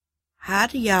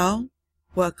Howdy, y'all.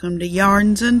 Welcome to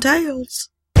Yarns and Tales.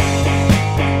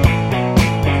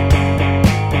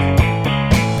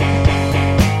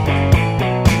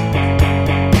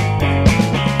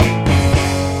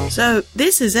 So,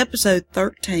 this is episode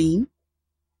 13,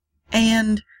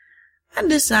 and I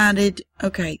decided,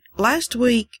 last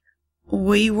week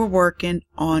we were working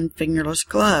on fingerless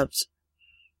gloves.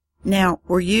 Now,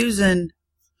 we're using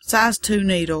size 2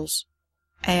 needles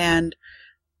and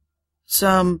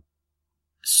some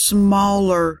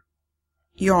smaller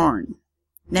yarn.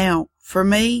 Now, for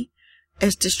me,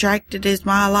 as distracted as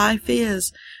my life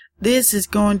is, this is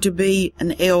going to be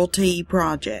an LT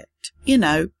project. You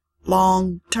know,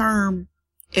 long-term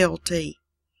LT.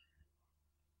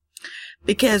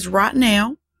 Because right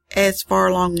now, as far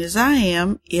along as I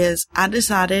am, I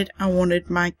decided I wanted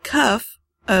my cuff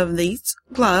of these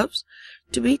gloves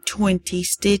to be 20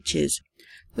 stitches.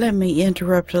 Let me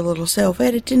interrupt a little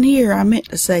self-editing here. I meant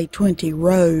to say 20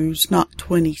 rows, not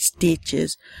 20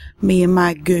 stitches. Me and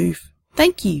my goof.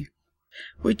 Thank you.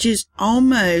 Which is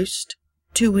almost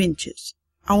 2 inches.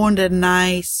 I wanted a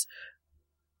nice,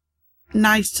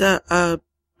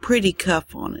 pretty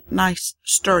cuff on it. Nice,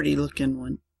 sturdy looking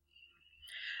one.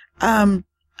 I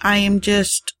am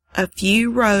just a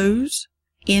few rows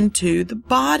into the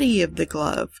body of the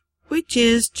glove, which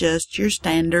is just your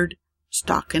standard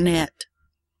stockinette.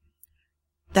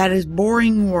 That is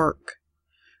boring work.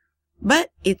 But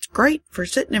it's great for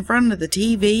sitting in front of the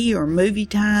TV or movie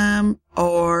time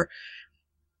or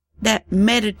that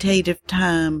meditative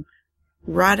time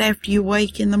right after you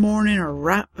wake in the morning or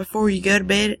right before you go to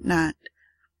bed at night.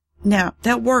 Now,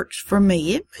 that works for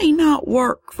me. It may not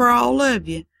work for all of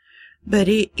you, but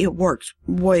it works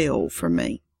well for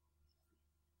me.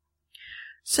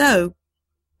 So,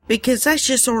 because that's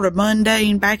just sort of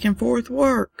mundane back and forth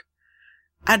work,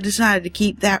 I decided to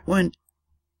keep that one,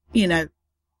 out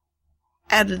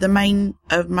of the main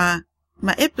of my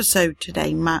episode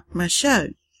today, my show.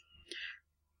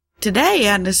 Today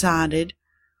I decided,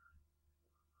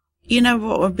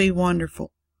 what would be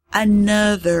wonderful?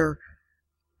 Another,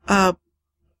 a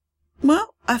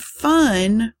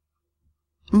fun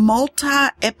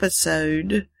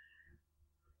multi-episode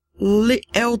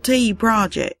LT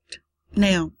project.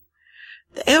 Now,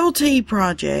 the LT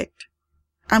project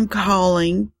I'm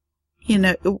calling,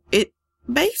 it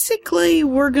basically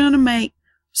we're going to make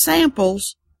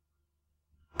samples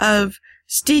of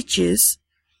stitches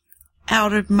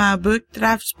out of my book that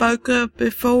I've spoke of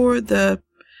before, the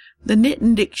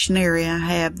knitting dictionary I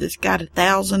have that's got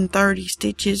 1,030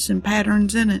 stitches and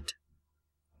patterns in it.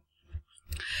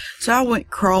 So I went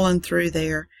crawling through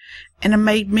there and I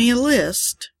made me a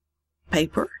list,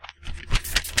 paper,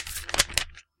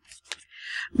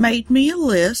 made me a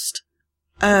list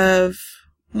of,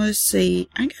 I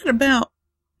got about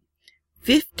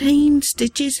 15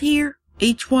 stitches here,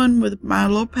 each one with my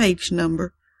little page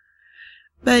number.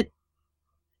 But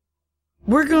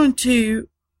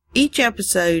each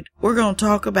episode, we're going to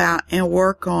talk about and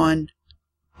work on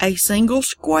a single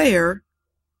square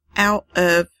out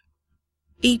of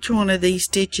each one of these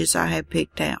stitches I have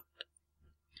picked out.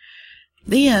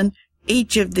 Then,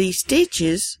 each of these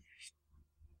stitches,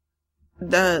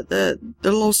 the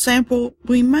little sample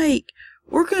we make,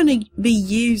 we're going to be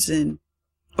using,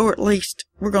 or at least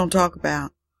we're going to talk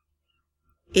about,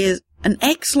 is an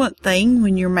excellent thing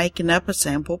when you're making up a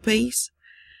sample piece,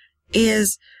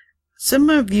 is some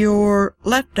of your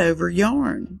leftover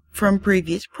yarn from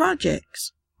previous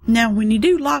projects. Now, when you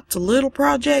do lots of little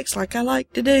projects like I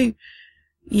like to do,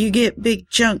 you get big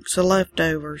chunks of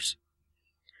leftovers.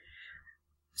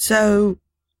 So,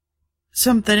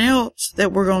 something else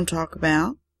that we're going to talk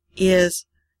about is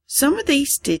some of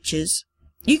these stitches,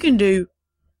 you can use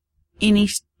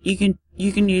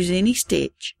any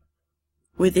stitch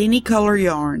with any color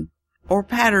yarn or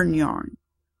pattern yarn,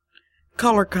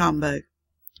 color combo.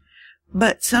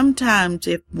 But sometimes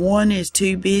if one is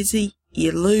too busy,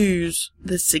 you lose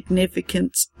the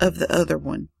significance of the other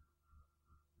one.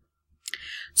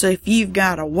 So if you've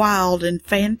got a wild and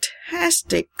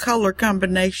fantastic color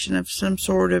combination of some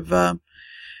sort of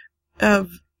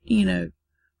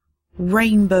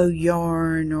rainbow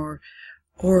yarn or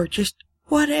just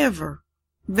whatever,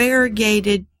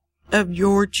 variegated of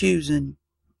your choosing,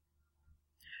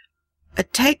 a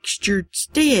textured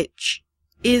stitch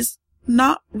is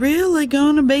not really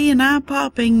going to be an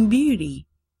eye-popping beauty.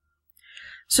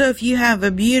 So if you have a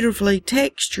beautifully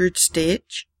textured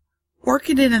stitch, work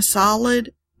it in a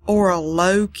solid or a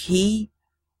low-key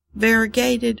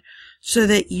variegated so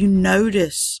that you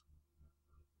notice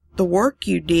the work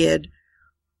you did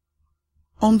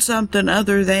on something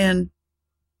other than,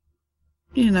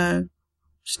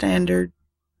 standard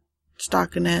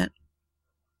stockinette.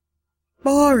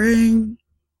 Boring.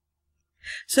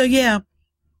 So yeah,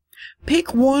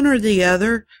 pick one or the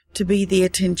other to be the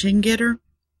attention getter,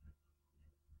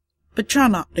 but try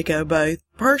not to go both.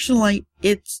 Personally,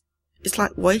 it's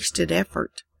like wasted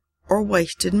effort or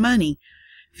wasted money.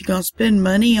 If you're going to spend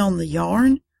money on the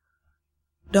yarn,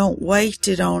 don't waste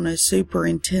it on a super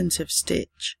intensive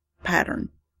stitch pattern.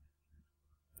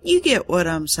 You get what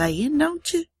I'm saying,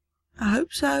 don't you? I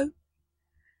hope so.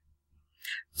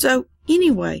 So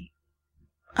anyway,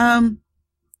 I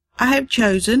have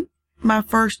chosen my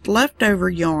first leftover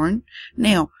yarn.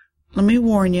 Now, let me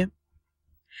warn you.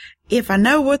 If I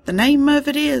know what the name of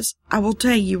it is, I will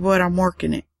tell you what I'm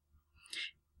working at.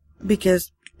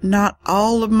 Because not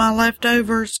all of my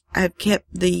leftovers, I've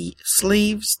kept the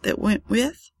sleeves that went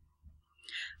with.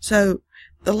 So,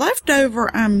 the leftover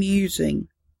I'm using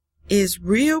is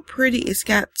real pretty. It's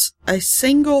got a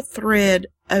single thread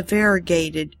of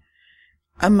variegated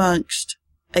amongst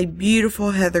a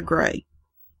beautiful heather gray.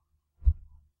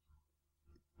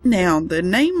 Now, the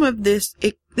name of this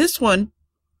one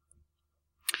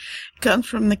comes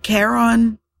from the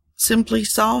Caron Simply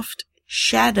Soft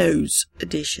Shadows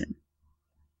edition.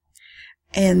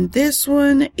 And this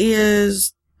one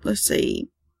is, let's see,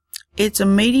 it's a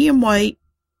medium weight,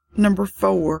 number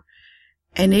 4,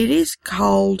 and it is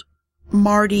called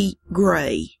Mardi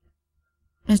Gray.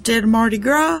 Instead of Mardi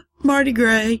Gras, Mardi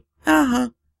Gray.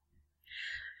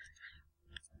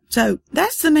 So,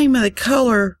 that's the name of the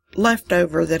color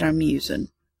leftover that I'm using.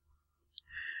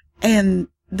 And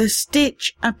the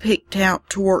stitch I picked out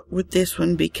to work with this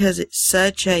one because it's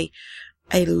such a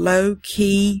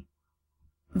low-key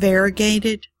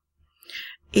variegated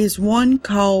is one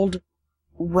called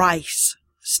Rice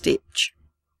Stitch.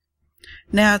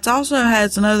 Now, it also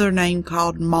has another name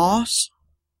called Moss.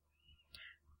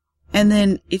 And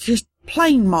then it's just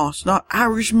plain moss, not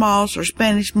Irish moss or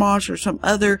Spanish moss or some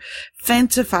other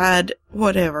fancified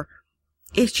whatever.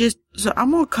 It's just, so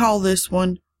I'm going to call this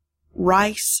one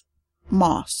Rice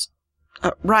Moss.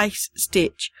 Rice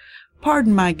Stitch.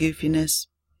 Pardon my goofiness.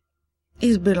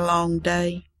 It's been a long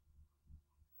day.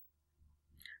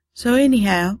 So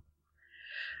anyhow,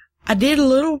 I did a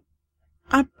little,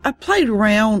 I played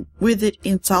around with it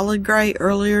in solid gray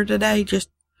earlier today, just,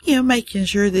 making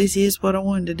sure this is what I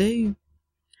wanted to do.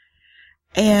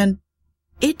 And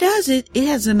it does it. It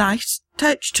has a nice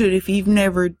touch to it if you've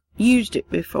never used it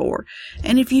before.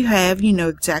 And if you have, you know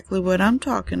exactly what I'm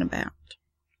talking about.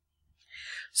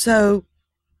 So,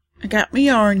 I got my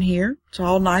yarn here. It's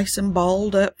all nice and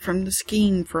balled up from the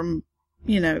skein from,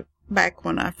 back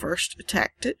when I first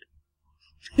attacked it.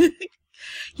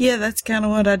 Yeah, that's kind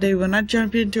of what I do. When I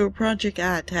jump into a project,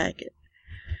 I attack it.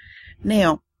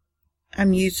 Now,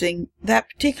 I'm using that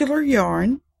particular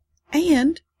yarn,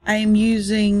 and I am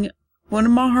using one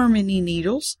of my Harmony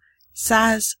needles,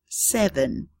 size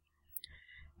 7,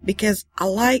 because I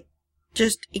like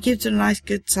it gives it a nice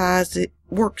good size. It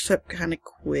works up kind of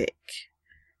quick.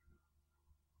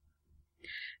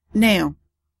 Now,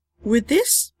 with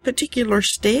this particular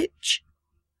stitch,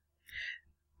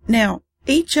 now,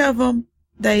 each of them,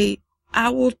 I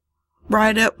will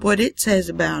write up what it says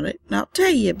about it, and I'll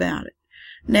tell you about it.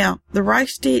 Now, the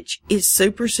rice stitch is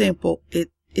super simple.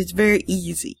 It's very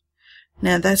easy.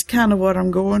 Now, that's kind of what I'm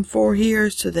going for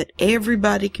here, so that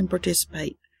everybody can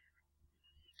participate.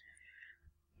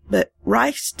 But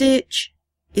rice stitch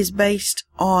is based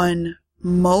on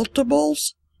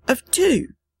multiples of 2.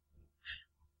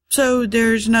 So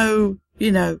there's no,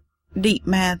 deep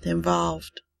math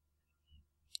involved.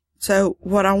 So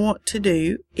what I want to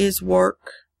do is we're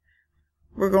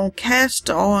going to cast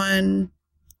on,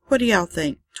 what do y'all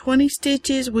think? 20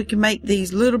 stitches? We can make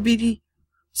these little bitty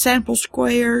sample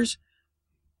squares,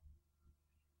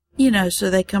 so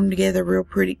they come together real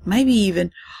pretty. Maybe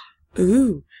even,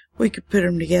 we could put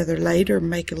them together later and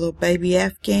make a little baby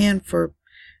Afghan for,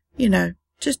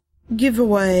 just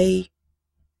giveaway,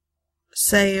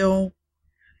 sale.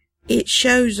 It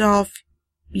shows off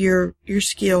your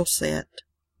skill set.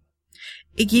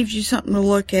 It gives you something to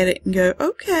look at it and go,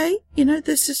 okay,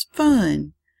 this is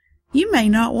fun. You may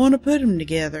not want to put them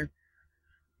together.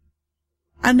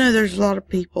 I know there's a lot of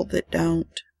people that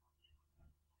don't.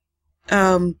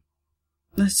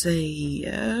 Let's see.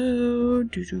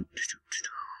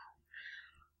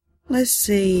 Let's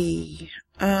see.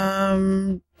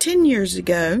 10 years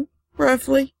ago,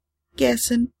 roughly,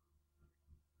 guessing,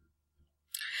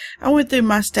 I went through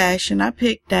my stash and I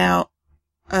picked out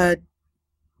a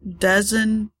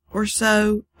dozen or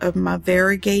so of my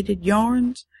variegated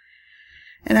yarns,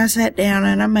 and I sat down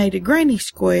and I made a granny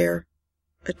square,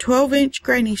 a 12-inch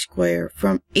granny square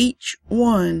from each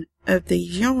one of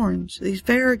these yarns, these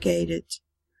variegateds.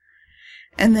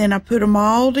 And then I put them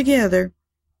all together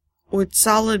with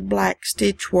solid black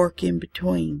stitch work in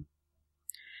between.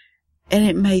 And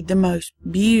it made the most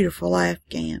beautiful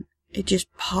afghan. It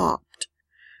just popped.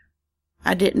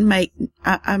 I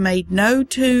made no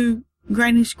two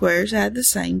granny squares. I had the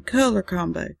same color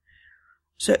combo.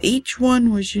 So each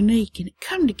one was unique, and it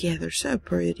come together so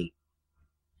pretty.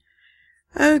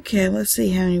 Okay, let's see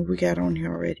how many we got on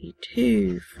here already.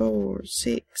 2, 4,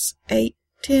 6, 8,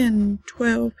 10,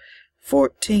 12,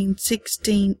 14,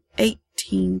 16,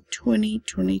 18, 20,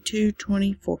 22,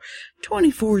 24.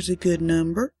 24 is a good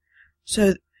number.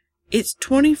 So it's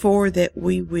 24 that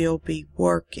we will be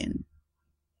working.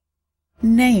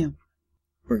 Now,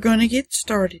 we're going to get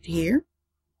started here.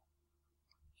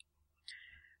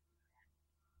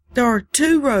 There are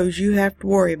 2 rows you have to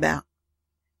worry about.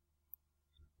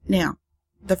 Now,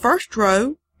 the first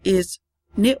row is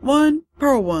knit 1,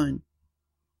 purl 1.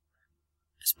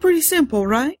 It's pretty simple,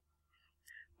 right?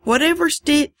 Whatever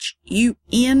stitch you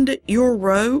end your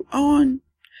row on,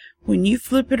 when you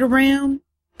flip it around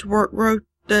to work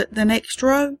the next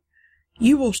row,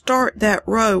 you will start that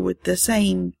row with the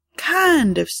same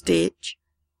kind of stitch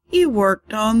you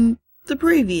worked on the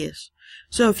previous.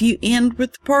 So if you end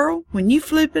with the purl, when you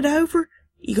flip it over,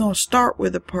 you're going to start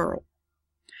with a purl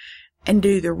and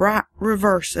do the right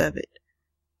reverse of it.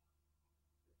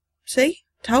 See?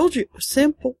 Told you it was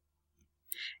simple.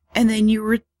 And then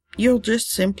you'll just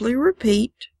simply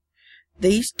repeat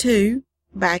these 2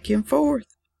 back and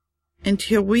forth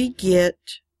until we get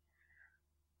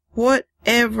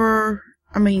whatever.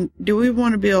 Do we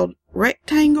want to build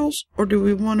rectangles or do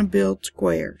we want to build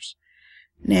squares?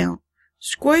 Now,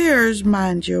 squares,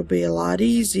 mind you, will be a lot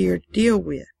easier to deal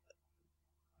with,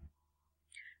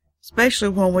 especially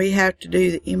when we have to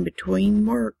do the in-between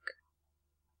work.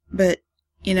 But,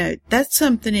 that's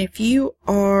something if you're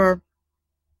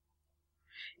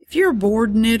a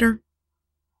board knitter.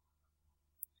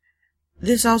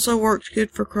 This also works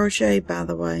good for crochet, by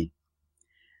the way.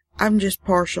 I'm just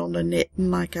partial to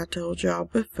knitting, like I told y'all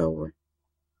before.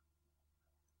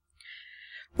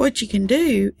 What you can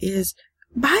do is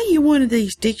buy you one of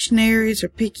these dictionaries or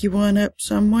pick you one up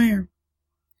somewhere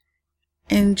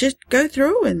and just go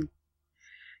through and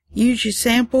use your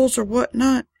samples or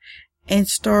whatnot and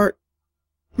start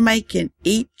making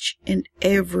each and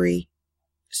every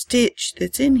stitch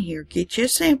that's in here. Get your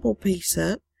sample piece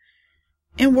up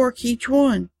and work each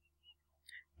one.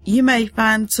 You may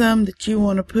find some that you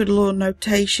want to put a little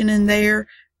notation in there,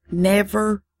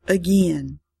 never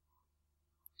again.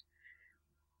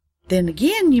 Then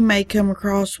again, you may come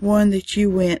across one that you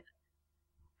went,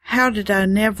 how did I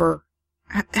ever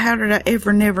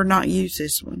never not use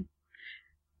this one?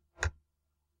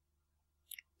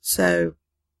 So,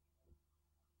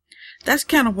 that's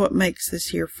kind of what makes this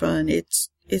here fun. It's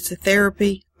a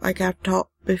therapy, like I've taught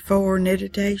before,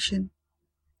 knititation.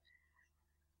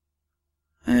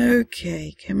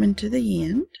 Okay, coming to the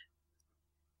end.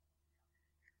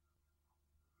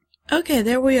 Okay,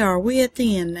 there we are. We at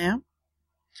the end now.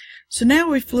 So now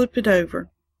we flip it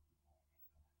over.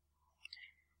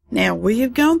 Now we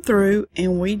have gone through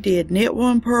and we did knit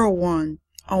 1, purl 1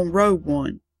 on row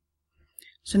 1.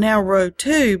 So now row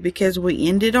 2, because we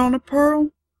ended on a purl.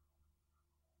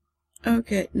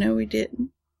 Okay, no we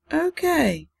didn't.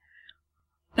 Okay.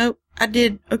 Nope, I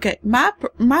did. Okay, my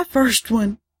first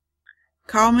one,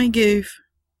 call me Goof.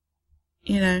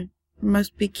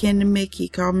 Must be kin to Mickey,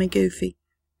 call me Goofy.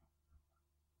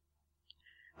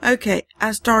 Okay,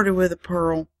 I started with a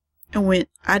purl and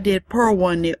I did purl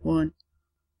 1, knit 1.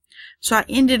 So I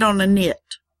ended on a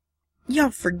knit. Y'all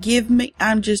forgive me.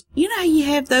 I'm just, how you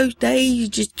have those days you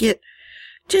just get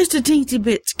just a teensy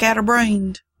bit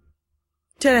scatterbrained.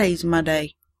 Today's my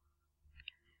day.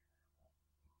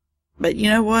 But you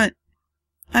know what?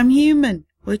 I'm human.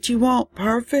 What you want,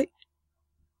 perfect?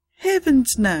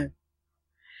 Heavens no.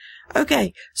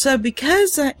 Okay, so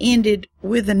because I ended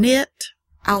with a knit,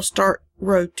 I'll start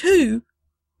row 2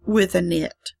 with a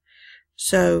knit.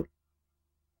 So,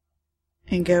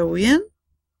 and go in,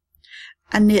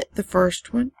 I knit the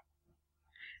first one,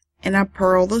 and I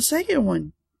purl the second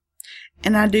one.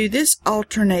 And I do this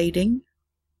alternating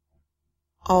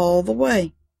all the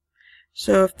way.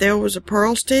 So if there was a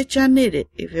purl stitch, I knit it.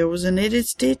 If it was a knitted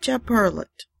stitch, I purl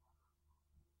it.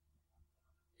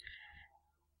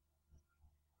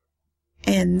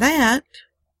 And that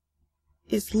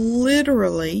is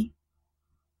literally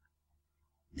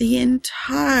the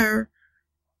entire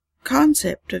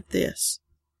concept of this.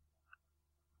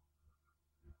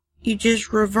 You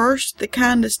just reverse the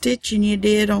kind of stitching you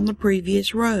did on the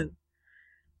previous row.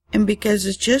 And because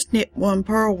it's just knit one,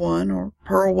 purl one, or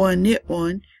purl one, knit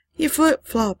one, you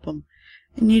flip-flop them.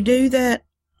 And you do that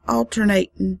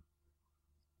alternating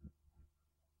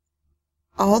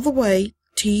all the way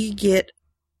till you get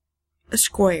a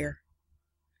square.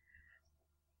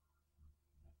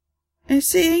 And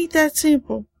see, ain't that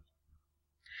simple?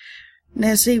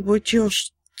 Now see, what you'll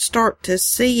start to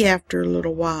see after a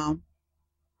little while,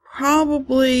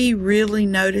 probably really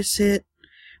notice it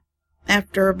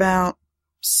after about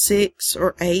 6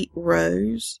 or 8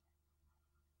 rows,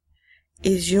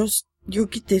 is you'll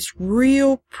get this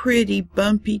real pretty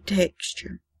bumpy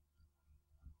texture.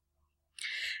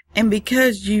 And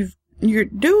because you're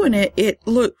doing it, it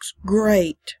looks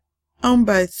great on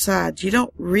both sides. You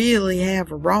don't really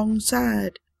have a wrong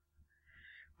side,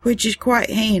 which is quite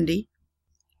handy.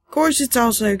 Of course, it's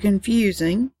also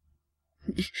confusing,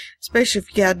 especially if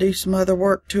you gotta do some other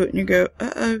work to it and you go,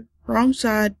 uh-oh, wrong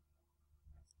side.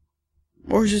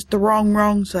 Or it's just the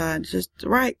wrong side. It's just the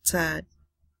right side.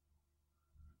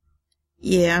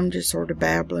 Yeah, I'm just sort of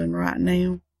babbling right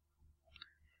now,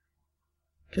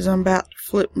 because I'm about to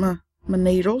flip my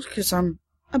needles, because I'm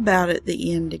about at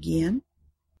the end again.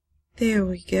 There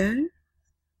we go.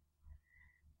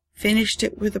 Finished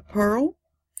it with a purl.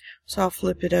 So I'll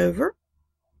flip it over.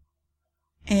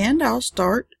 And I'll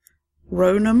start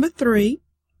row number 3,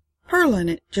 purling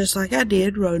it, just like I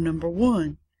did row number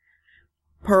 1.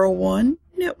 Purl 1,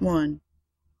 knit 1.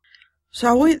 So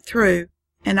I went through,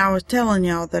 and I was telling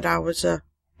y'all that I was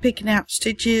picking out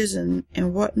stitches and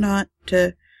whatnot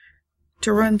to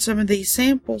run some of these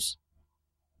samples,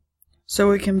 so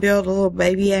we can build a little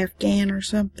baby Afghan or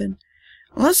something.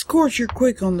 Unless, of course, you're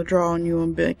quick on the draw and you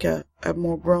want to make a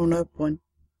more grown-up one.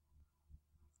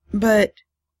 But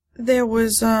there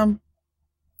was one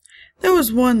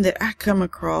that I come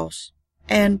across,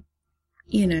 and,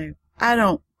 you know, I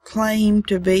don't claim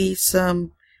to be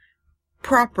some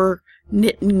proper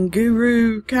knitting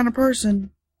guru kind of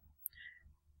person.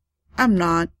 I'm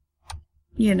not.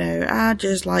 You know, I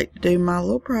just like to do my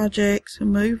little projects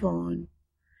and move on.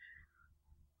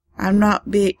 I'm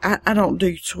not big, I don't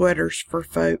do sweaters for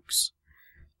folks.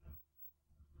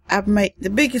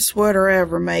 The biggest sweater I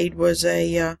ever made was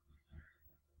a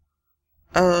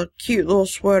cute little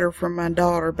sweater for my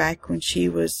daughter back when she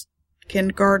was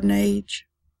kindergarten age.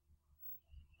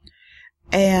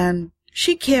 And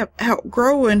she kept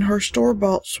outgrowing her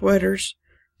store-bought sweaters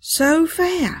so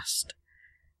fast.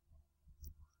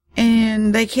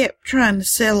 And they kept trying to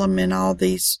sell them in all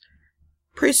these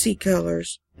prissy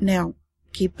colors. Now,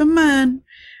 keep in mind,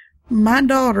 my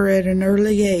daughter at an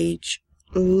early age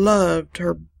loved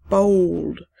her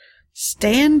bold,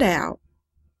 stand out,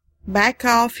 back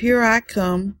off, here I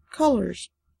come colors.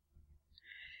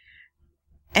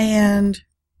 And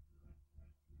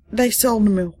they sold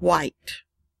them in white.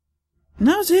 And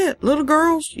that was it. Little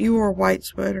girls, you wore a white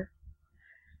sweater.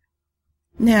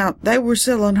 Now, they were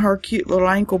selling her cute little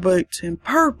ankle boots in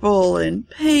purple and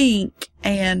pink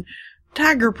and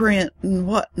tiger print and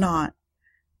whatnot.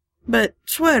 But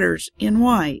sweaters in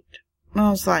white. And I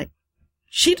was like,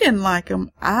 she didn't like them.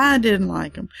 I didn't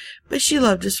like them. But she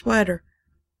loved a sweater.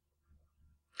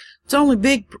 The only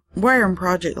big wearing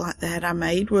project like that I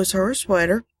made was her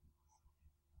sweater.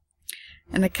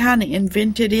 And I kind of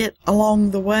invented it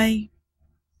along the way.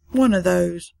 One of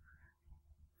those.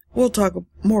 We'll talk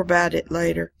more about it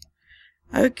later.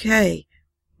 Okay,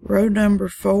 row number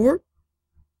 4.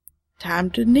 Time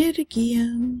to knit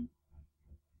again.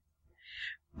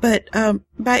 But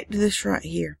back to this right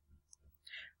here.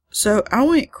 So I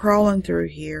went crawling through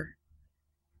here,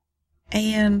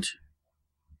 and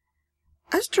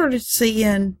I started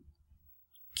seeing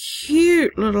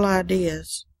cute little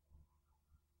ideas.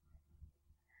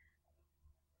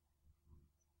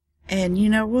 And you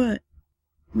know what?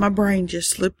 My brain just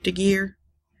slipped a gear,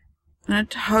 and I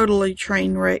totally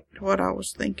train wrecked what I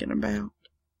was thinking about.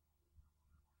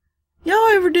 Y'all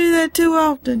ever do that too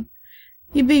often?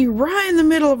 You'd be right in the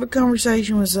middle of a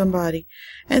conversation with somebody,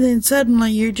 and then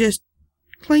suddenly you're just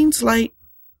clean slate,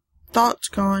 thoughts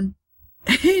gone,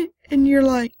 and you're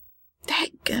like,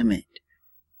 dadgummit.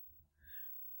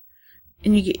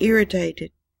 And you get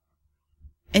irritated.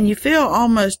 And you feel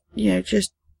almost,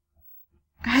 just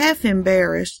half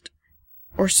embarrassed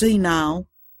or senile.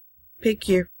 Pick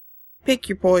your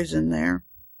poison there.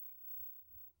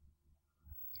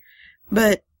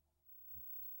 But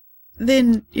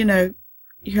then,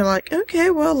 you're like, okay,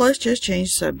 well, let's just change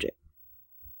the subject.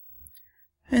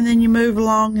 And then you move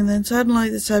along, and then suddenly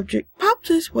the subject pops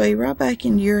this way right back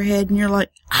into your head, and you're like,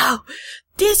 oh,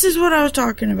 this is what I was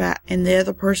talking about. And the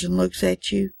other person looks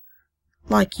at you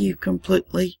like you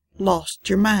completely lost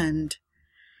your mind.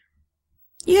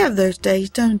 You have those days,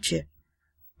 don't you?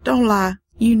 Don't lie.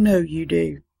 You know you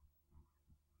do.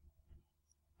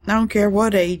 I don't care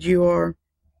what age you are.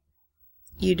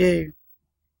 You do.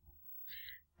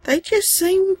 They just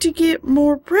seem to get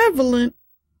more prevalent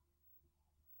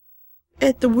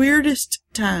at the weirdest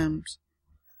times.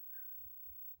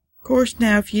 Of course,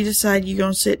 now if you decide you're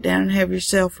going to sit down and have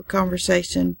yourself a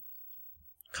conversation.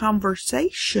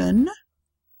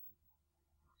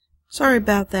 Sorry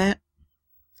about that.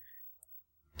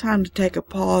 Time to take a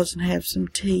pause and have some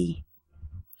tea.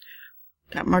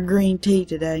 Got my green tea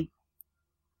today.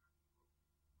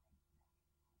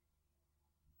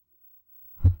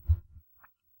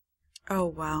 Oh,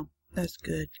 wow. That's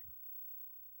good.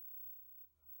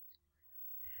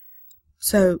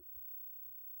 So,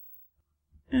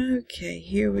 okay,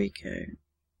 here we go.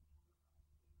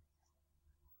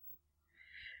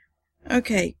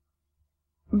 Okay,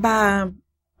 by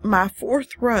my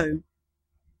fourth row,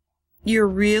 you're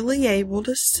really able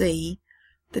to see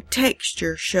the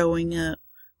texture showing up.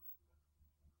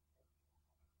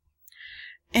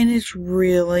 And it's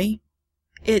really,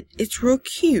 it's real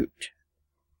cute.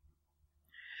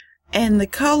 And the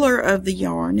color of the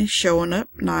yarn is showing up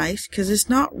nice because it's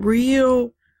not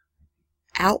real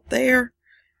out there.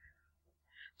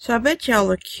 So I bet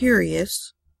y'all are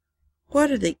curious,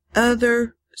 what are the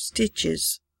other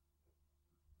stitches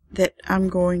that I'm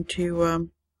going to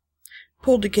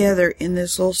pull together in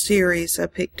this little series I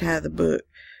picked out of the book?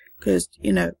 Because,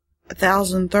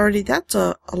 1,030, that's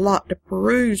a lot to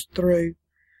peruse through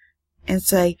and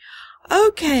say,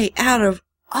 okay, out of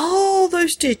all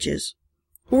those stitches,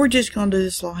 we're just going to do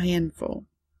this little handful.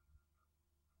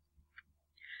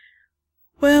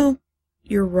 Well,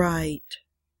 you're right.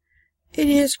 It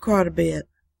is quite a bit.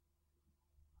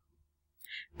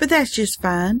 But that's just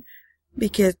fine,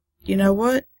 because, you know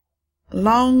what?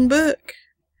 Long book.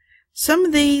 Some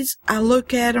of these, I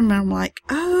look at them and I'm like,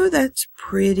 oh, that's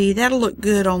pretty. That'll look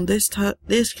good on this kind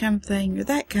of thing or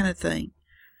that kind of thing.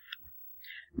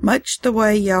 Much the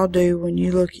way y'all do when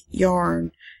you look at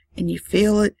yarn and you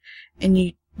feel it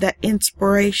and that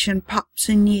inspiration pops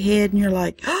in your head and you're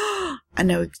like, oh, I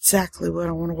know exactly what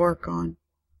I want to work on.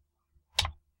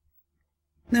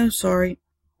 No, sorry.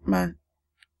 My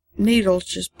needles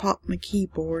just popped my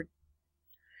keyboard.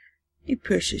 He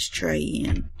pushed his tray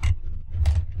in.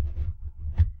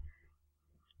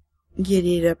 Get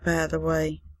it up out of the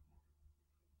way.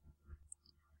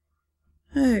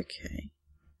 Okay.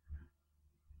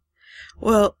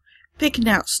 Well, picking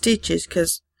out stitches,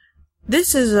 because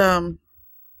this is, the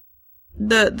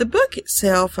book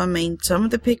itself, some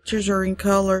of the pictures are in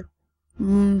color.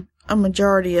 A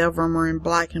majority of them are in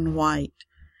black and white.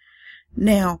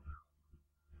 Now,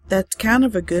 that's kind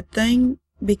of a good thing,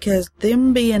 because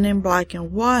them being in black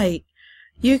and white,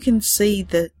 you can see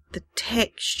the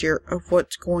texture of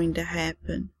what's going to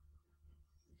happen.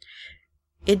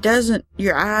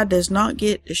 Your eye does not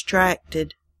get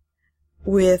distracted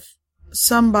with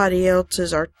somebody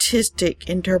else's artistic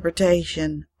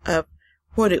interpretation of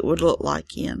what it would look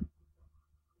like in.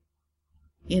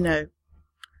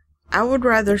 I would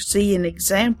rather see an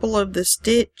example of the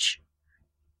stitch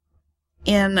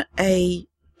in a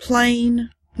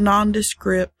plain,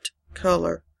 nondescript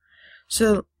color.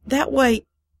 So that way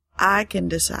I can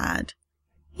decide,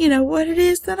 what it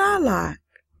is that I like.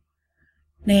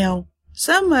 Now,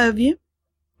 some of you,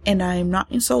 and I am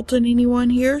not insulting anyone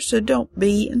here, so don't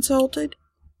be insulted.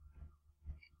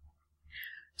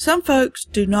 Some folks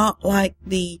do not like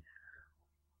the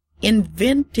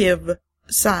inventive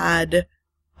side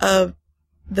of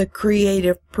the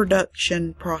creative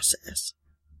production process.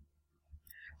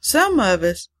 Some of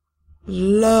us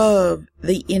love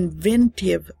the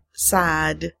inventive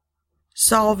side,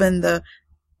 solving the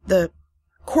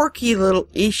quirky little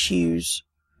issues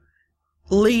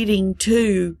leading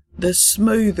to the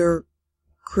smoother,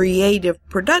 creative,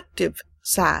 productive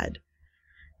side.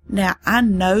 Now, I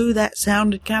know that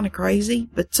sounded kind of crazy,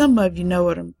 but some of you know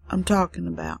what I'm talking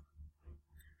about.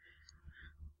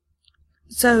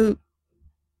 So,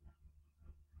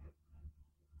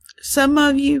 some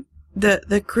of you,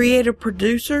 the creative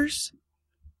producers,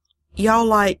 y'all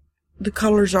like the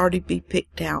colors already be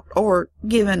picked out, or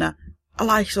given a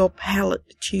nice little palette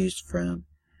to choose from.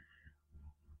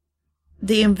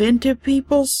 The inventive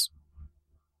peoples,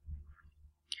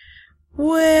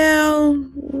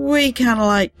 well, we kind of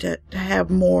like to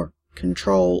have more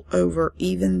control over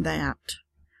even that.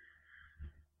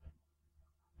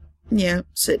 Yeah,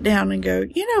 sit down and go,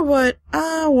 you know what,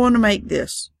 I want to make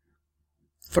this.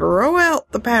 Throw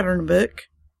out the pattern book,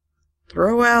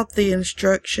 throw out the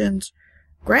instructions,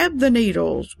 grab the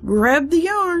needles, grab the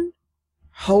yarn,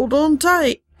 hold on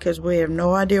tight, because we have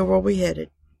no idea where we headed.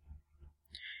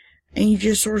 And you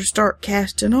just sort of start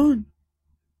casting on.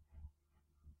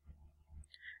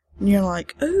 And you're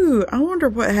like, ooh, I wonder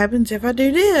what happens if I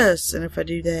do this and if I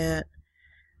do that.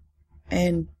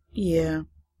 And yeah,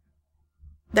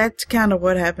 that's kind of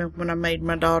what happened when I made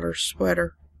my daughter's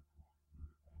sweater.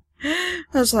 I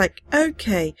was like,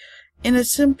 okay, in a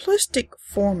simplistic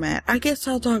format, I guess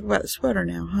I'll talk about the sweater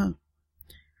now, huh?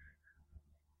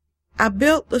 I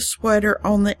built the sweater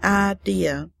on the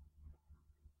idea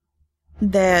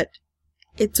that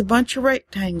it's a bunch of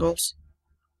rectangles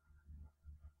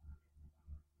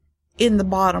in the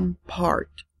bottom part.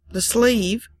 The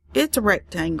sleeve, it's a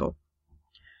rectangle.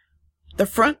 The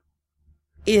front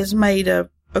is made of,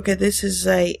 okay, this is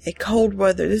a cold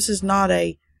weather. This is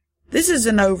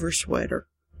an over sweater,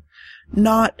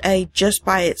 not a just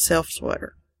by itself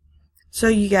sweater. So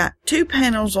you got 2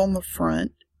 panels on the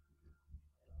front.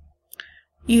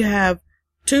 You have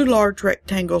 2 large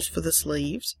rectangles for the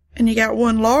sleeves, and you got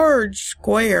 1 large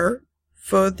square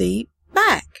for the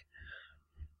back.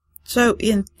 So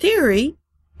in theory,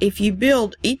 if you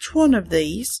build each one of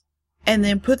these and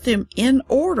then put them in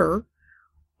order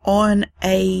on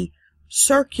a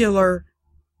circular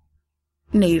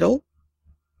needle,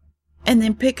 and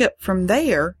then pick up from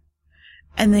there,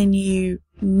 and then you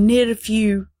knit a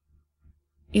few,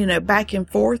 back and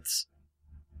forths,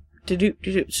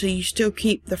 so you still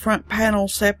keep the front panel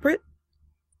separate.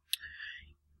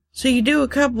 So you do a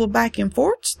couple of back and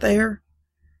forths there,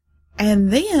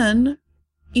 and then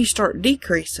you start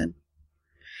decreasing.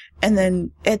 And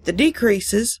then at the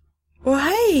decreases, well,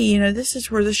 hey, this is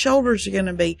where the shoulders are going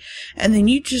to be. And then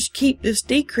you just keep this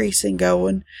decreasing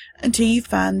going until you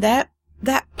find that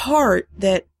part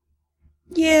that,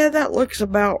 yeah, that looks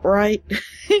about right.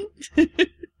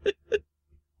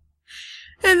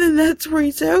 And then that's where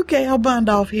you say, okay, I'll bind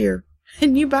off here.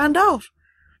 And you bind off.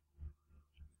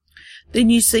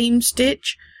 Then you seam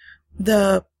stitch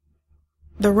the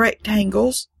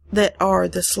rectangles that are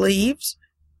the sleeves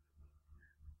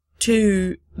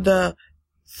to the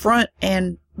front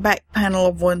and back panel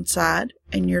of one side,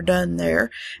 and you're done there.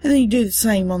 And then you do the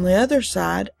same on the other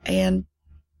side, and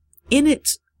in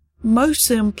its most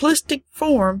simplistic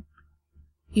form,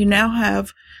 you now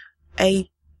have a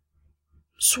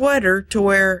sweater to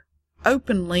wear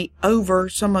openly over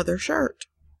some other shirt.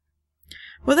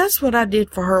 Well, that's what I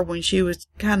did for her when she was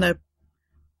kind of,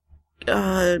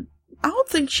 I don't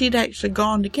think she'd actually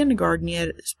gone to kindergarten yet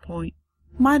at this point.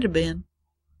 Might have been.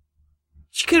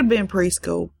 She could have been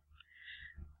preschool.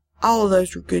 All of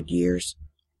those were good years.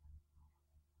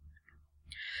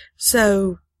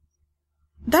 So,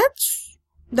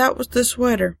 that was the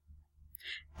sweater.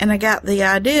 And I got the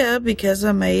idea because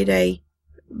I made a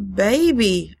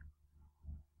baby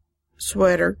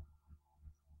sweater.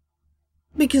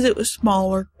 Because it was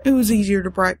smaller. It was easier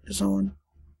to practice on.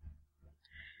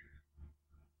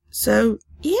 So,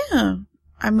 yeah.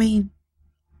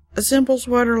 A simple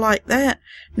sweater like that.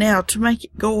 Now, to make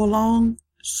it go along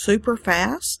super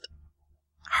fast,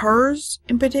 hers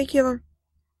in particular,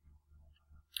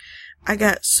 I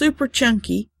got super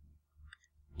chunky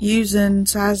using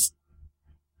size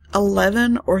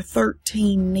 11 or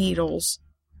 13 needles.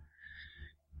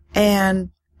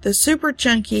 And the super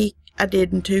chunky I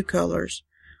did in 2 colors.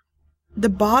 The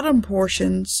bottom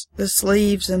portions, the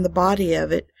sleeves and the body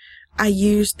of it, I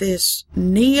used this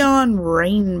neon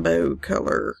rainbow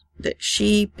color that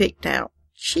she picked out.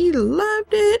 She loved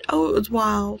it. Oh, it was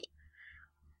wild.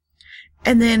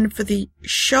 And then for the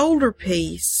shoulder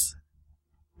piece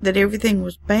that everything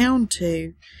was bound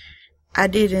to, I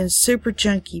did in super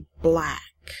chunky black.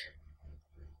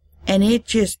 And it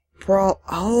just brought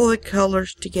all the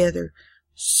colors together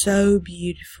so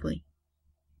beautifully.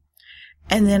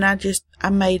 And then I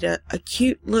made a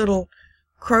cute little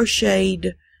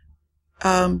crocheted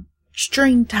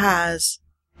string ties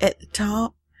at the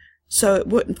top so it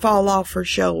wouldn't fall off her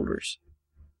shoulders.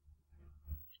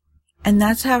 And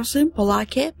that's how simple I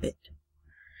kept it.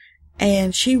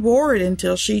 And she wore it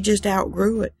until she just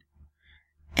outgrew it.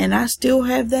 And I still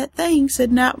have that thing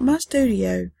sitting out in my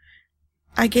studio.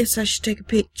 I guess I should take a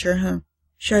picture, huh?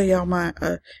 Show y'all my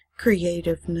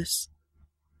creativeness.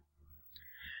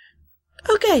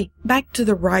 Okay, back to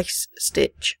the rice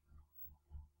stitch.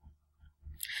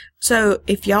 So,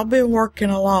 if y'all been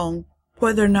working along,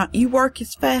 whether or not you work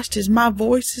as fast as my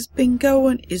voice has been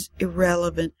going is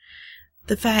irrelevant.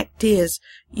 The fact is,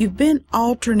 you've been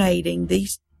alternating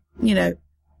these,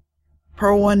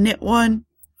 purl one, knit one,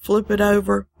 flip it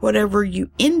over, whatever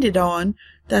you ended on,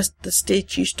 that's the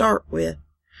stitch you start with.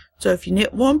 So if you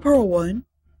knit one, purl one,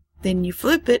 then you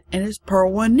flip it and it's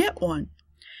purl one, knit one.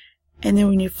 And then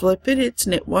when you flip it, it's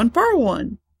knit one, purl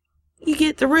one. You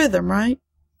get the rhythm, right?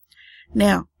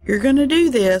 Now, you're going to do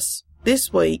this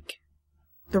week.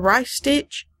 The right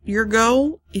stitch, your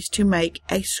goal is to make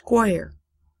a square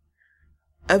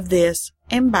of this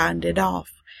and bind it off.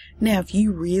 Now, if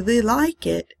you really like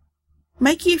it,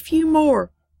 make you a few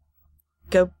more.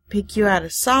 Go pick you out a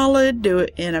solid, do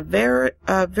it in a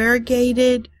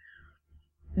variegated,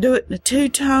 do it in a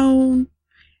two-tone.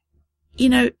 You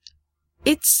know,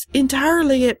 it's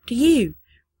entirely up to you.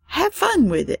 Have fun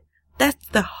with it. That's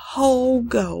the whole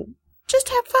goal. Just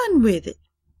have fun with it.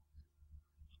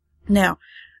 Now,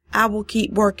 I will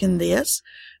keep working this,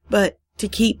 but to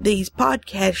keep these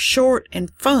podcasts short and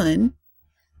fun,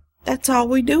 that's all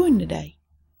we're doing today.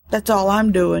 That's all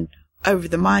I'm doing over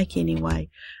the mic anyway.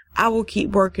 I will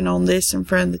keep working on this in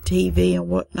front of the TV and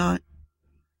whatnot.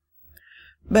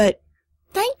 But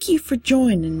thank you for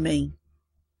joining me.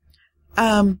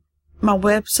 My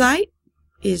website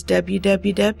is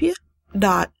www.revlee.me.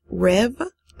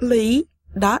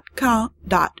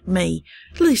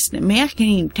 Listen to me, I can't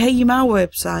even tell you my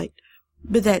website,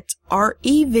 but that's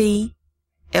REVLEA.me.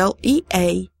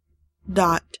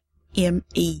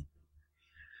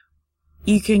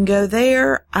 You can go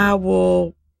there. I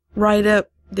will write up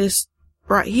this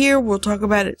right here. We'll talk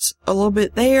about it a little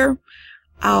bit there.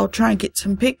 I'll try and get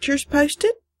some pictures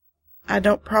posted. I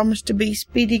don't promise to be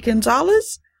Speedy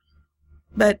Gonzales,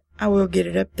 but I will get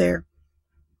it up there.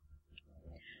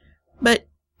 But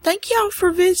thank y'all for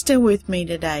visiting with me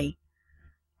today.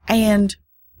 And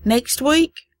next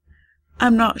week,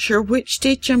 I'm not sure which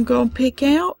stitch I'm going to pick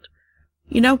out.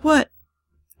 You know what?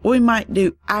 We might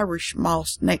do Irish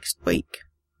moss next week.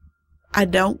 I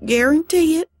don't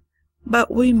guarantee it,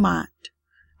 but we might.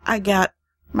 I got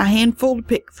my handful to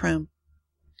pick from.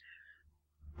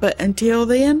 But until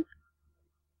then,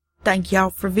 thank y'all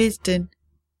for visiting.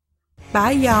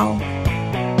 Bye, y'all.